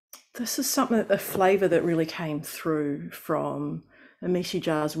 this is something, a flavor that really came through from Amishi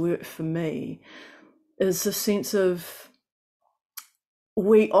Jar's work for me, is the sense of,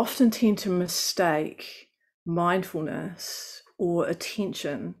 we often tend to mistake mindfulness or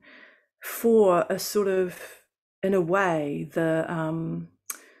attention for a sort of, in a way, the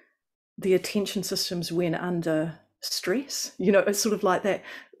attention systems when under stress. You know, it's sort of like that,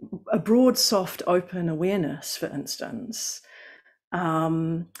 a broad, soft, open awareness, for instance,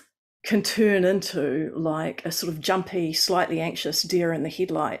 can turn into like a sort of jumpy, slightly anxious deer in the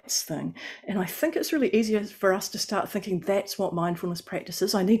headlights thing. And I think it's really easier for us to start thinking that's what mindfulness practice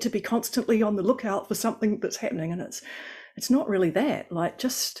is. I need to be constantly on the lookout for something that's happening, and it's not really that. Like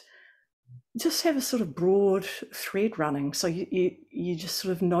just have a sort of broad thread running, so you just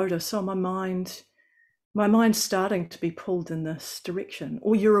sort of notice, oh, my mind's starting to be pulled in this direction,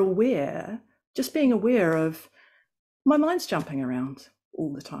 or you're aware, just being aware of my mind's jumping around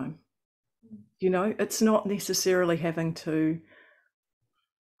all the time. You know, it's not necessarily having to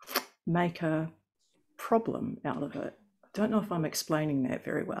make a problem out of it. I don't know if I'm explaining that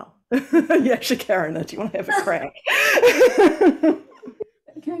very well. Yeah, Shakarana, do you want to have a crack?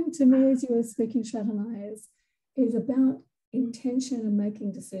 It came to me as you were speaking, Shraddhanaya, is about intention and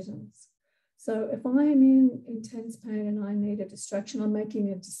making decisions. So if I am in intense pain and I need a distraction, I'm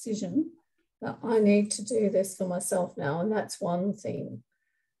making a decision that I need to do this for myself now, and that's one thing.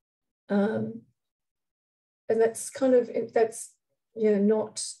 And that's kind of, that's, you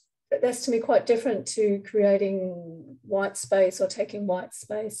know, that's to me quite different to creating white space or taking white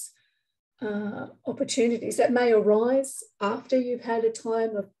space opportunities that may arise after you've had a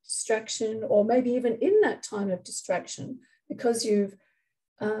time of distraction, or maybe even in that time of distraction, because you've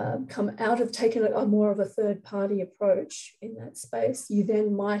come out of taking a more of a third party approach in that space. You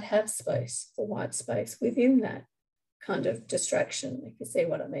then might have space for white space within that kind of distraction, if you see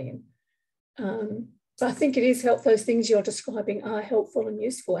what I mean. So I think it is helpful. Those things you're describing are helpful and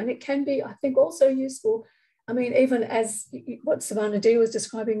useful. And it can be, I think, also useful. I mean, even as what Savannah D was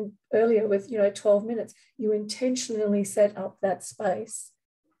describing earlier with, 12 minutes, you intentionally set up that space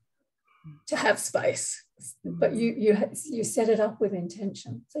to have space, but you set it up with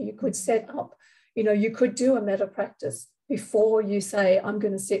intention. So you could set up, you could do a meta practice before you say, I'm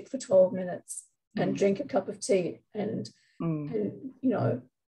going to sit for 12 minutes and drink a cup of tea and you know,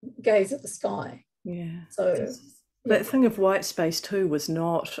 gaze at the sky. Yeah. So that thing of white space too was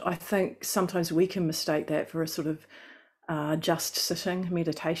not, I think sometimes we can mistake that for a sort of just sitting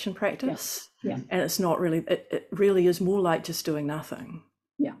meditation practice. Yeah. And it's not really, it really is more like just doing nothing.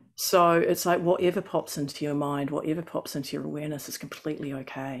 Yeah. So it's like whatever pops into your mind, whatever pops into your awareness is completely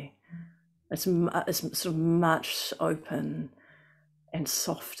okay. It's sort of much open and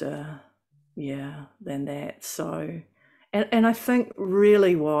softer, than that. So, and I think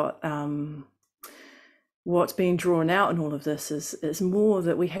really what's being drawn out in all of this is more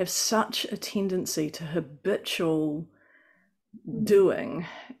that we have such a tendency to habitual doing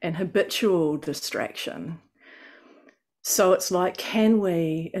and habitual distraction. So it's like, can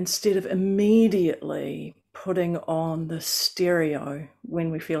we, instead of immediately putting on the stereo when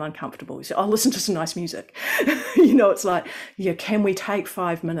we feel uncomfortable, we say, oh, listen to some nice music. You know, it's like, can we take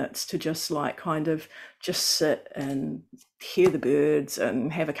 5 minutes to just like kind of just sit and hear the birds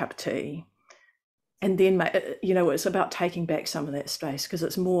and have a cup of tea? And then, you know, it's about taking back some of that space, because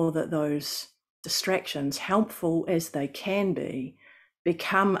it's more that those distractions, helpful as they can be,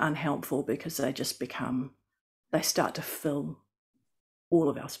 become unhelpful because they start to fill all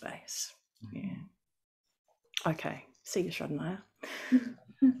of our space. Yeah. Okay. See you, Shradhanaya.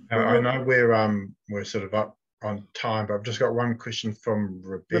 I know we're sort of up on time, but I've just got one question from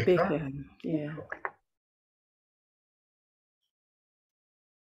Rebecca. Yeah.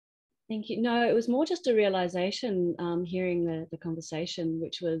 Thank you. No, it was more just a realization hearing the conversation,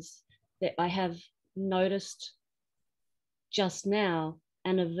 which was that I have noticed just now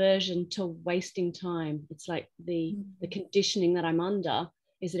an aversion to wasting time. It's like the conditioning that I'm under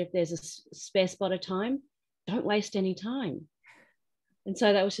is that if there's a spare spot of time, don't waste any time. And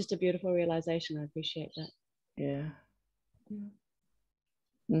so that was just a beautiful realization. I appreciate that. Yeah.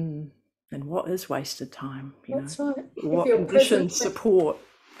 And what is wasted time? That's right. What conditions support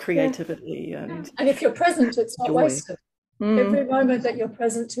creativity and if you're present, it's not joy. wasted. Every moment that you're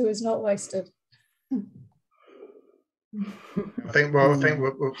present to is not wasted. I think we'll maybe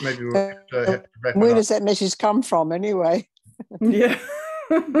we'll have to wrap where it up. does that message come from anyway? Yeah.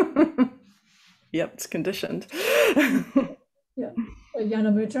 Yep, it's conditioned. Yeah.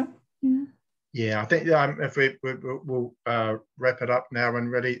 Yana Mudra. Yeah, I think if we'll wrap it up now,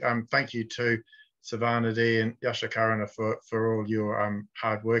 and really thank you to Savanadi and Yashakarana for all your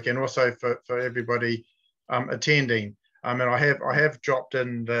hard work, and also for everybody attending. And I have dropped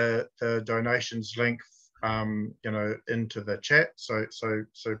in the donations link you know, into the chat, so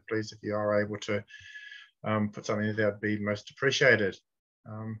please, if you are able to put something there, that'd be most appreciated.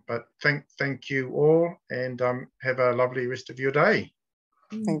 But thank you all, and have a lovely rest of your day.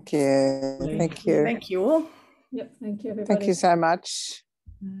 Thank you. Thank you. Thank you all. Yep, thank you, everybody. Thank you so much.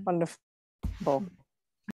 Wonderful.